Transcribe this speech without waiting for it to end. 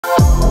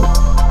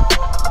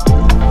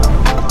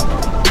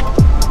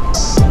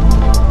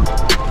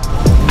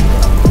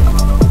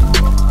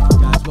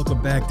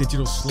back,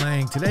 Digital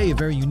Slang. Today, a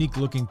very unique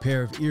looking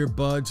pair of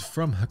earbuds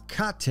from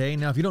Hecate.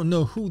 Now, if you don't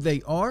know who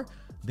they are,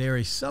 they're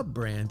a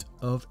sub-brand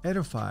of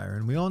Edifier.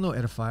 And we all know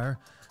Edifier,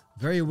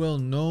 very well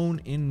known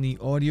in the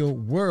audio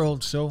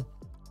world. So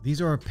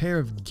these are a pair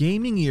of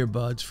gaming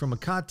earbuds from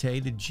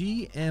Hecate, the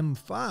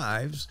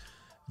GM5s,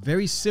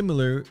 very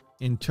similar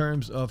in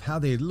terms of how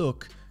they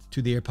look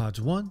to the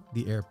AirPods 1,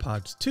 the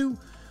AirPods 2.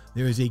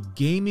 There is a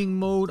gaming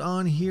mode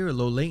on here, a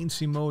low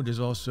latency mode. There's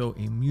also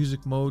a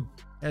music mode,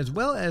 as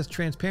well as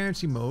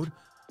transparency mode.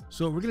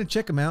 So we're going to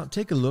check them out,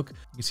 take a look.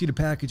 You can see the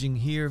packaging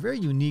here, very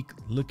unique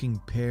looking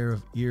pair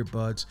of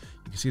earbuds.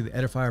 You can see the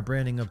Edifier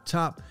branding up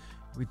top.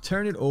 We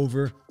turn it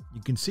over, you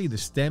can see the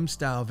stem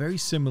style, very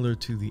similar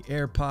to the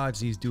AirPods.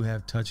 These do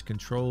have touch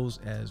controls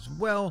as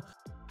well.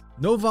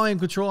 No volume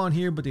control on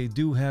here, but they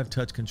do have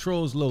touch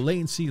controls, low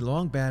latency,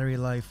 long battery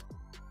life,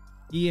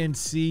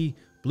 ENC,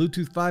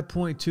 Bluetooth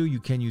 5.2, you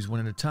can use one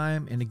at a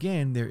time. And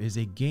again, there is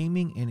a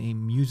gaming and a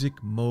music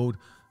mode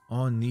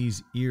on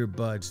these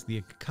earbuds,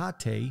 the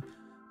Hecate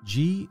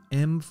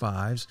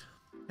Gm5s.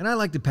 And I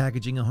like the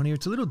packaging on here.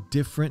 It's a little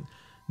different.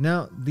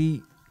 Now,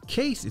 the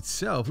case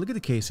itself, look at the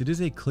case. It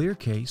is a clear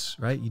case,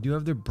 right? You do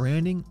have the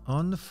branding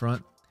on the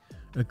front,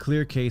 a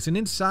clear case. And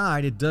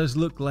inside, it does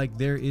look like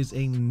there is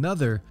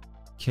another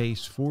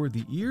case for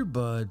the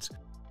earbuds,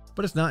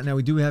 but it's not. Now,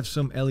 we do have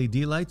some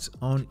LED lights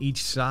on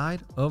each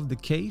side of the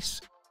case,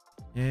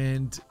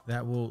 and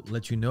that will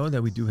let you know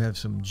that we do have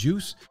some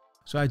juice.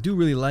 So I do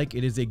really like it.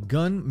 It is a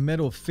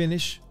gunmetal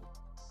finish,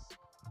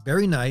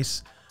 very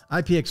nice.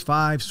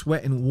 IPX5,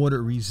 sweat and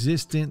water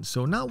resistant,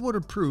 so not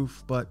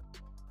waterproof, but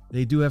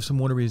they do have some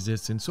water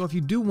resistance. So if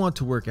you do want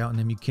to work out in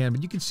them, you can.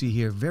 But you can see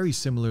here, very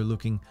similar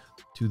looking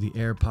to the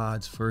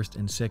AirPods first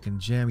and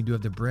second gen. We do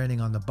have the branding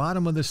on the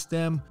bottom of the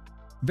stem.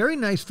 Very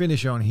nice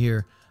finish on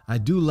here. I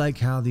do like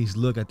how these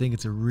look. I think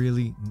it's a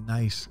really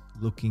nice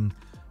looking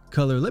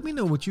color. Let me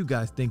know what you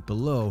guys think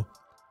below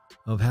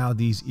of how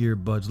these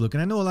earbuds look.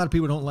 And I know a lot of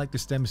people don't like the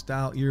stem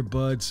style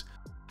earbuds,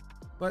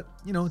 but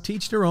you know, to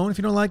each their own. If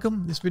you don't like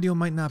them, this video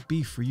might not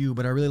be for you,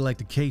 but I really like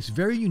the case.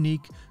 Very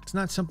unique. It's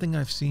not something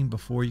I've seen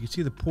before. You can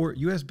see the port,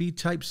 USB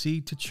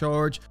Type-C to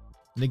charge.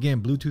 And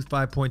again, Bluetooth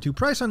 5.2.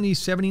 Price on these,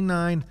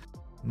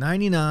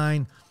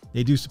 $79.99.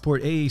 They do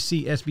support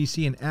AAC,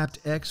 SBC, and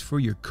aptX for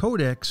your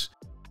codecs.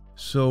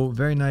 So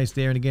very nice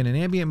there. And again, an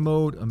ambient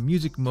mode, a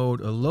music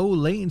mode, a low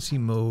latency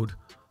mode.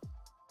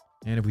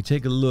 And if we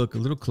take a look a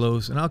little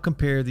close, and I'll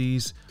compare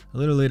these a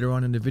little later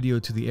on in the video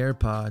to the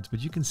AirPods, but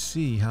you can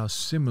see how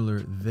similar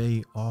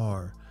they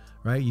are,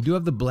 right? You do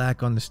have the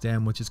black on the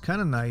stem, which is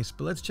kind of nice,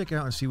 but let's check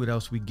out and see what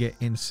else we get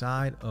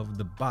inside of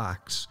the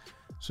box.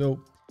 So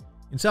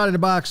inside of the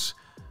box,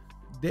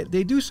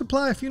 they do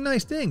supply a few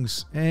nice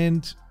things,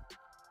 and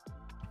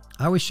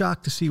I was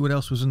shocked to see what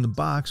else was in the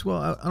box.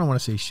 Well, I don't want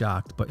to say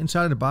shocked, but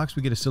inside of the box,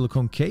 we get a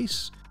silicone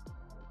case.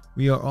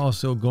 We are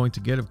also going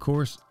to get, of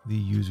course, the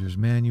user's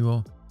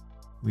manual.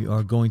 We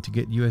are going to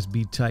get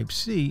USB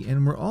Type-C,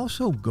 and we're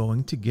also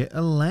going to get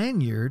a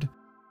lanyard.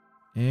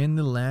 And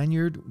the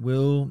lanyard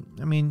will,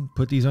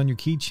 put these on your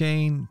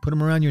keychain, put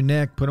them around your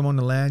neck, put them on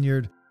the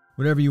lanyard,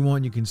 whatever you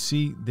want. You can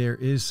see there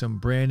is some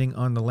branding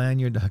on the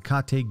lanyard, the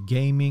Hecate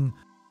gaming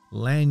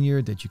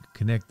lanyard that you can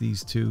connect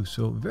these to.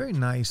 So very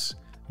nice.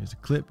 There's a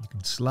clip you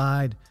can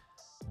slide,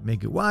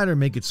 make it wider,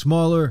 make it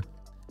smaller.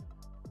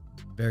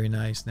 Very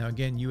nice. Now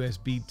again,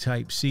 USB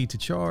Type-C to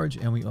charge,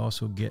 and we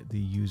also get the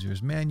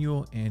user's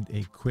manual and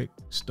a quick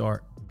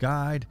start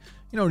guide.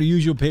 You know, the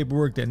usual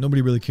paperwork that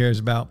nobody really cares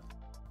about.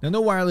 Now,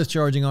 no wireless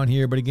charging on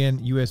here, but again,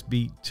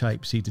 USB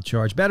Type-C to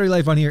charge. Battery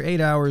life on here,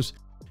 8 hours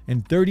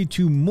and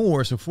 32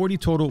 more, so 40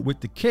 total with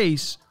the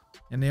case.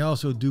 And they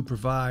also do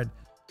provide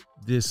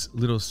this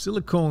little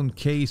silicone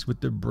case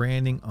with the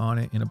branding on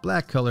it in a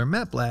black color,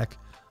 matte black,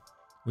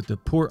 with the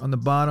port on the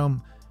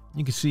bottom.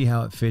 You can see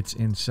how it fits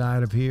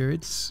inside of here.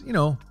 It's, you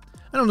know,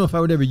 I don't know if I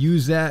would ever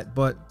use that,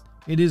 but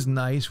it is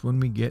nice when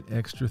we get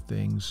extra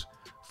things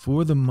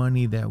for the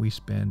money that we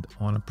spend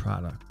on a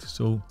product.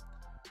 So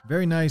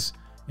very nice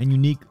and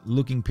unique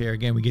looking pair.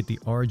 Again, we get the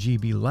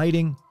RGB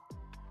lighting.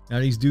 Now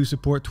these do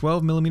support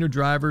 12mm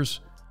drivers,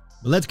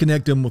 but let's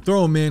connect them. We'll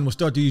throw them in. We'll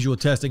start the usual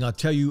testing. I'll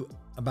tell you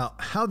about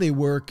how they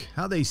work,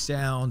 how they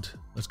sound.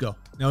 Let's go.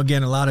 Now,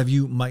 again, a lot of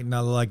you might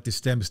not like the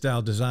stem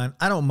style design.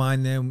 I don't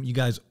mind them. You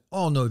guys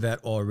all know that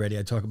already.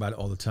 I talk about it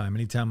all the time,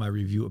 anytime I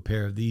review a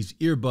pair of these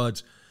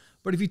earbuds.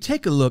 But if you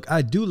take a look,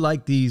 I do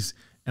like these,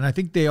 and I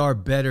think they are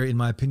better, in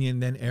my opinion,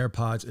 than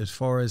AirPods as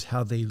far as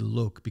how they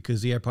look,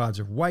 because the AirPods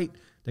are white.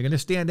 They're going to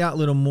stand out a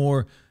little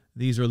more.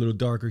 These are a little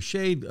darker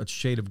shade, a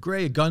shade of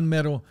gray, a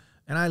gunmetal,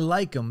 and I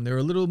like them. They're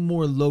a little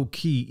more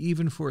low-key,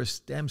 even for a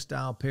stem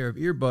style pair of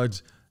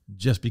earbuds,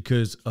 just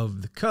because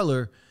of the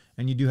color.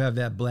 And you do have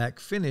that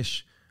black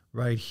finish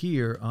right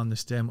here on the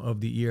stem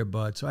of the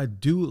earbud. So I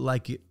do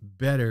like it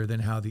better than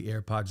how the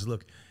AirPods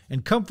look.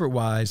 And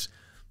comfort-wise,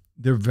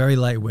 they're very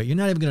lightweight. You're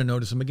not even going to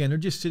notice them. Again, they're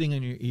just sitting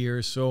in your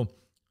ears. So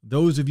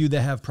those of you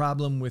that have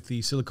problem with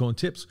the silicone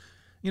tips,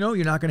 you know,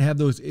 you're not going to have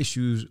those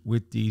issues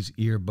with these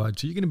earbuds.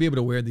 So you're going to be able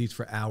to wear these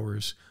for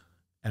hours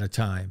at a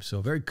time.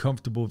 So very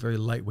comfortable, very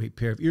lightweight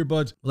pair of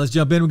earbuds. Let's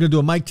jump in. We're going to do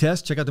a mic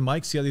test. Check out the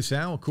mic, see how they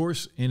sound. Of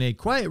course, in a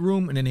quiet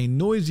room and in a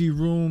noisy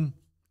room.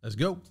 Let's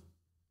go.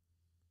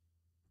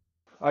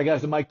 All right,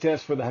 guys, the mic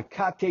test for the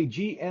Hecate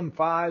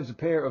Gm5s, a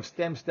pair of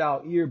stem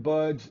style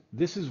earbuds.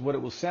 This is what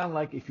it will sound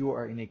like if you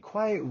are in a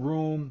quiet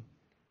room.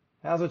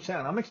 How's it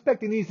sound? I'm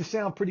expecting these to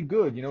sound pretty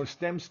good. You know,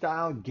 stem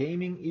style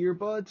gaming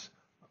earbuds.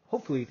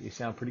 Hopefully they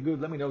sound pretty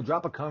good. Let me know.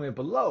 Drop a comment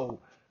below.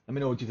 Let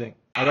me know what you think.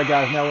 All right,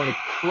 guys, now we're in a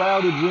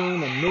crowded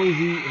room, a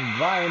noisy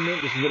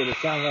environment. This is what it would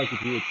sound like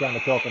if you were trying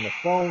to talk on the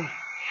phone.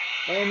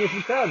 And this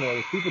is crowd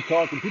noise. People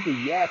talking, people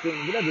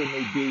yapping, whatever it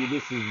may be.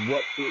 This is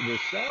what it will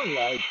sound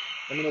like.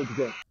 Let me know what you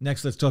think.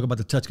 Next, let's talk about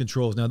the touch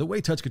controls. Now, the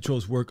way touch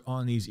controls work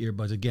on these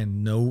earbuds,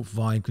 again, no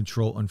volume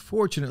control.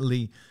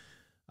 Unfortunately,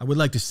 I would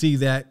like to see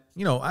that.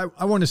 You know,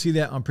 I want to see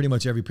that on pretty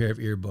much every pair of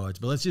earbuds.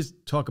 But let's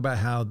just talk about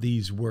how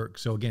these work.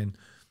 So again,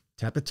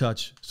 tap the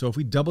touch. So if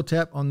we double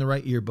tap on the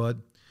right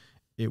earbud,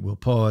 it will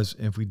pause.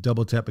 And if we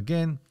double tap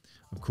again,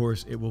 of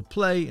course, it will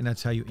play. And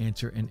that's how you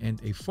answer and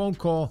end a phone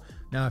call.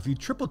 Now, if you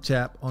triple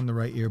tap on the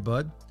right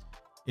earbud,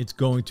 it's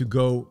going to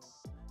go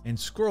and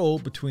scroll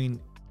between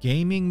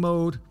gaming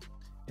mode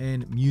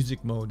and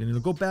music mode. And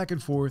it'll go back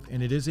and forth.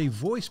 And it is a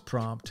voice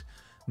prompt.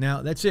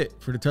 Now, that's it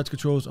for the touch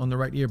controls on the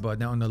right earbud.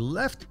 Now, on the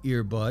left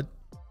earbud,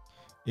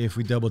 if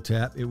we double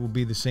tap, it will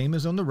be the same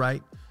as on the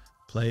right.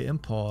 Play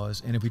and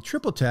pause. And if we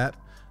triple tap,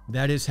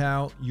 that is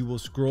how you will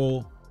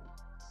scroll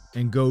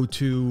and go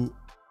to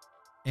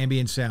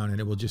ambient sound.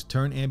 And it will just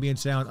turn ambient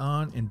sound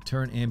on and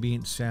turn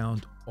ambient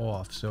sound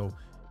off. So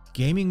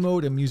gaming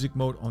mode and music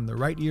mode on the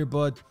right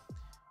earbud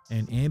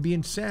and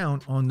ambient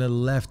sound on the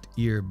left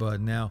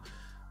earbud. Now,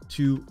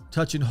 to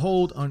touch and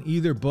hold on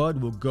either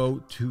bud will go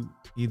to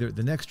either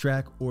the next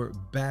track or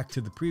back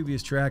to the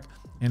previous track.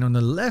 And on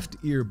the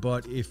left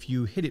earbud, if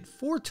you hit it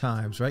 4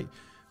 times, right?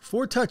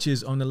 4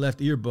 touches on the left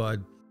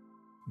earbud,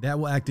 that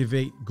will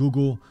activate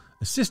Google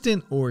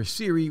Assistant or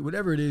Siri,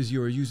 whatever it is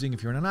you're using.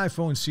 If you're on an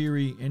iPhone,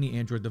 Siri, any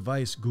Android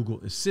device,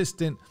 Google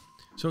Assistant.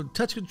 So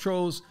touch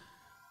controls,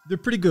 they're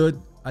pretty good.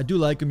 I do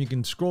like them. You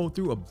can scroll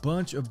through a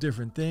bunch of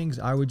different things.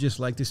 I would just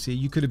like to see,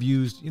 you could have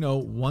used, you know,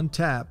 1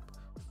 tap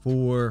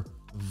for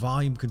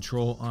volume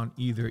control on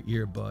either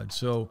earbud.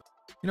 So,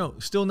 you know,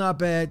 still not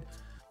bad.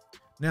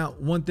 Now,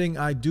 one thing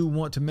I do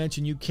want to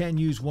mention, you can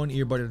use 1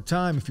 earbud at a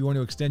time. If you want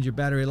to extend your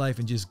battery life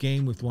and just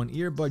game with 1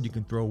 earbud, you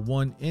can throw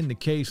 1 in the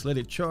case, let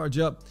it charge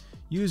up,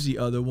 use the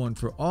other one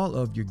for all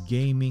of your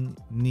gaming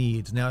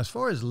needs. Now, as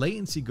far as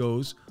latency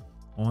goes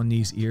on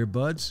these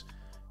earbuds,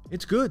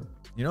 it's good.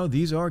 You know,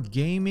 these are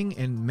gaming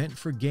and meant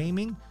for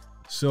gaming.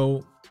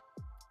 So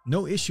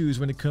no issues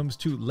when it comes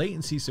to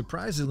latency,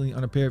 surprisingly,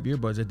 on a pair of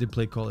earbuds. I did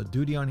play Call of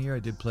Duty on here. I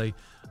did play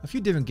a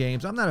few different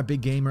games. I'm not a big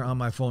gamer on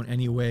my phone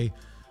anyway,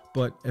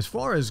 but as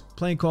far as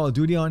playing Call of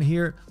Duty on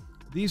here,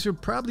 these are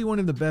probably one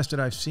of the best that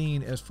I've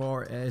seen as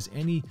far as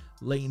any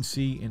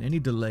latency and any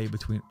delay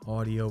between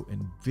audio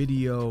and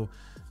video.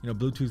 You know,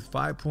 Bluetooth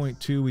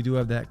 5.2, we do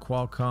have that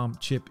Qualcomm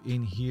chip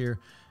in here,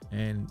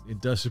 and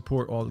it does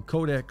support all the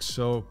codecs.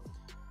 So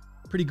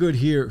pretty good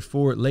here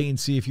for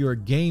latency. If you're a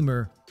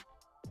gamer,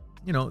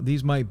 you know,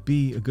 these might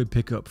be a good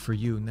pickup for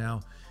you.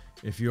 Now,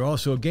 if you're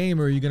also a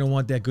gamer, you're going to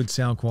want that good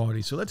sound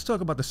quality. So let's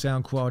talk about the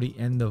sound quality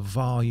and the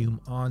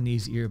volume on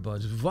these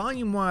earbuds.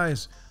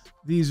 Volume-wise,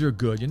 these are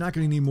good. You're not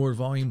going to need more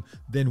volume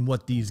than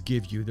what these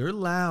give you. They're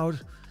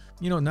loud,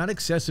 you know, not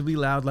excessively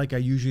loud like I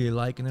usually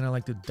like, and then I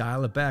like to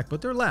dial it back,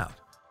 but they're loud.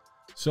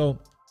 So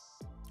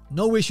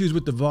no issues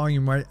with the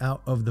volume right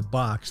out of the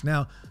box.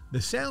 Now,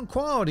 the sound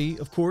quality,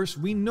 of course,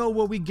 we know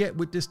what we get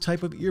with this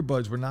type of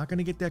earbuds. We're not going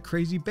to get that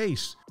crazy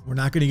bass. We're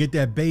not going to get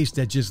that bass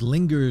that just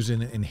lingers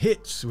and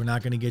hits. We're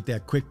not going to get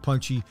that quick,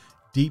 punchy,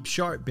 deep,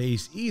 sharp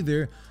bass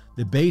either.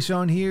 The bass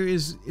on here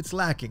it's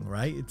lacking,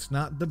 right? It's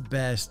not the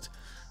best.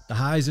 The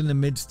highs and the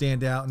mids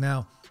stand out.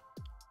 Now,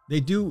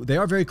 they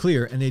are very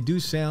clear, and they do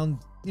sound,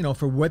 you know,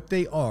 for what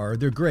they are,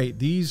 they're great.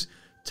 These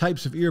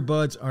types of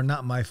earbuds are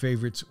not my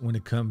favorites when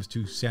it comes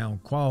to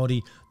sound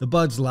quality. The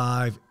Buds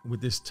Live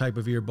with this type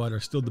of earbud are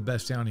still the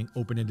best sounding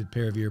open-ended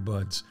pair of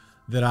earbuds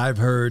that I've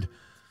heard.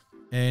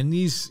 And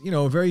these, you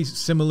know, are very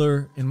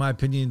similar, in my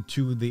opinion,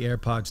 to the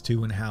AirPods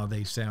 2 and how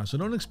they sound. So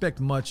don't expect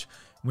much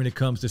when it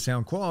comes to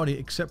sound quality,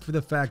 except for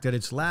the fact that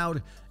it's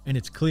loud and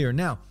it's clear.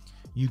 Now,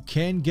 you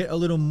can get a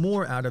little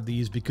more out of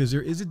these because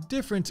there is a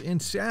difference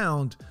in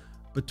sound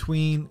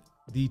between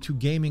the 2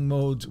 gaming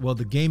modes. Well,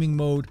 the gaming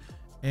mode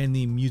and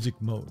the music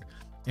mode.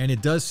 And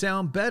it does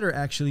sound better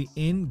actually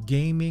in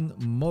gaming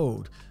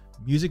mode.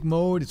 Music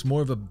mode, it's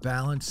more of a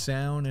balanced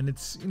sound, and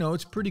it's, you know,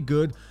 it's pretty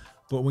good.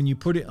 But when you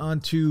put it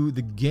onto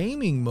the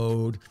gaming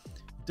mode,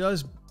 it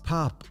does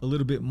pop a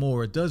little bit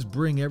more. It does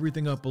bring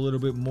everything up a little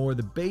bit more.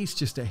 The bass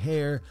just a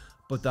hair,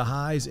 but the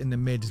highs and the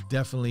mids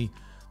definitely,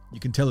 you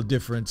can tell a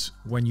difference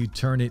when you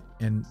turn it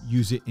and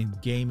use it in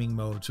gaming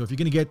mode. So if you're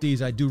gonna get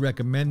these, I do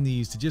recommend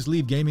these to just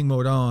leave gaming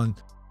mode on.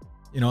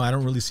 You know, I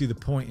don't really see the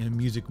point in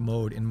music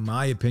mode. In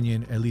my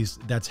opinion, at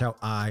least that's how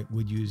I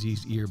would use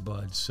these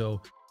earbuds.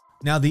 So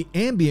Now the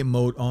ambient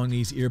mode on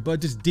these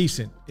earbuds is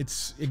decent.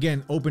 It's,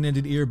 again,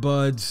 open-ended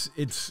earbuds.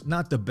 It's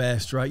not the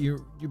best, right? You're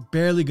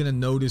barely gonna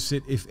notice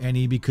it, if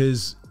any,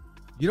 because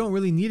you don't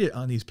really need it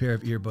on these pair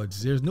of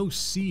earbuds. There's no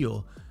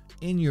seal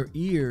in your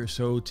ear,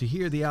 so to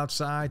hear the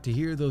outside, to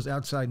hear those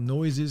outside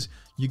noises,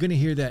 you're gonna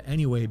hear that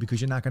anyway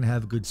because you're not gonna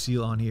have a good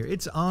seal on here.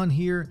 It's on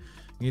here,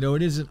 you know,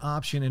 it is an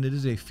option and it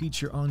is a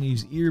feature on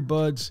these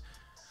earbuds.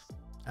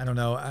 I don't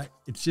know,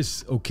 it's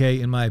just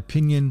okay in my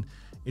opinion.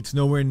 It's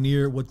nowhere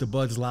near what the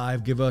Buds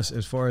Live give us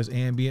as far as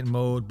ambient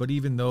mode, but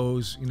even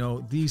those, you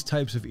know, these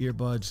types of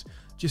earbuds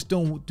just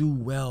don't do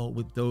well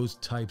with those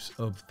types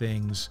of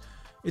things.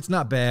 It's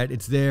not bad,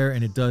 it's there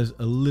and it does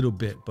a little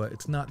bit, but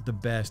it's not the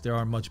best. There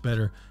are much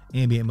better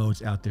ambient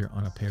modes out there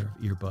on a pair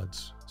of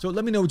earbuds. So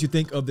let me know what you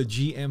think of the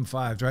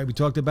GM5s, right? We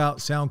talked about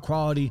sound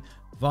quality,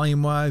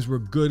 volume-wise, we're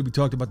good. We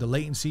talked about the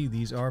latency.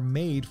 These are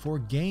made for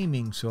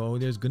gaming, so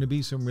there's gonna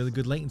be some really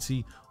good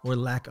latency or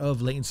lack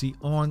of latency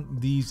on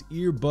these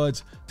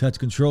earbuds. Touch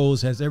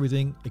controls has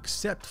everything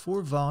except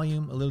for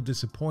volume. A little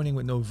disappointing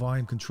with no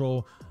volume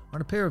control on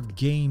a pair of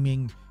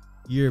gaming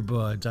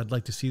earbuds. I'd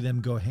like to see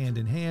them go hand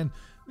in hand.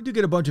 We do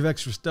get a bunch of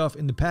extra stuff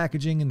in the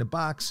packaging, in the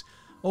box.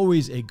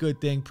 Always a good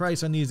thing.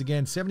 Price on these,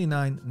 again,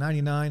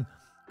 $79.99.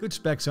 Good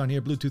specs on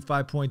here. Bluetooth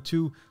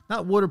 5.2.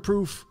 Not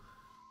waterproof.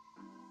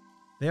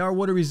 They are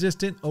water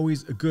resistant.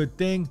 Always a good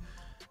thing.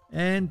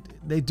 And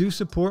they do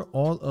support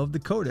all of the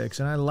codecs.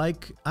 And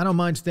I don't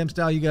mind stem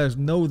style. You guys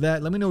know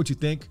that. Let me know what you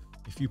think.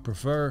 If you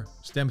prefer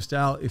stem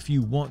style, if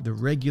you want the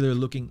regular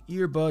looking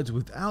earbuds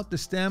without the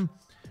stem.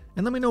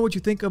 And let me know what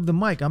you think of the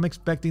mic. I'm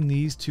expecting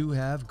these to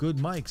have good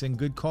mics and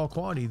good call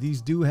quality.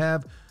 These do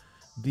have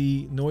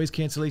the noise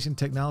cancellation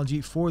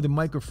technology for the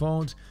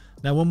microphones.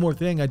 Now, one more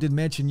thing, I did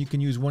mention you can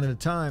use one at a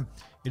time.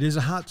 It is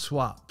a hot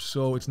swap,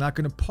 so it's not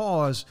going to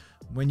pause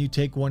when you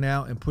take one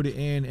out and put it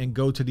in and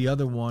go to the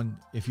other one.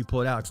 If you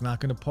pull it out, it's not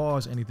going to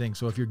pause anything.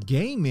 So if you're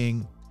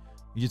gaming,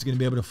 you're just going to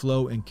be able to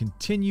flow and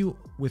continue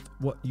with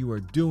what you are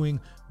doing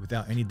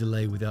without any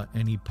delay, without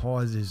any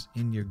pauses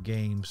in your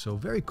game. So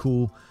very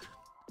cool.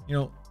 You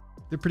know,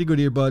 they're pretty good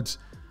earbuds.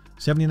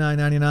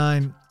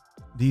 $79.99.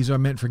 These are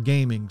meant for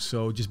gaming,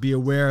 so just be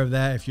aware of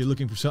that. If you're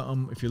looking for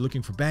something, if you're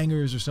looking for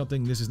bangers or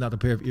something, this is not a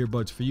pair of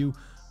earbuds for you.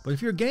 But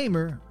if you're a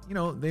gamer, you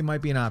know, they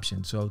might be an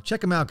option. So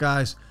check them out,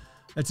 guys.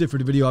 That's it for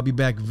the video. I'll be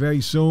back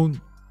very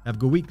soon. Have a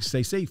good week.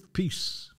 Stay safe. Peace.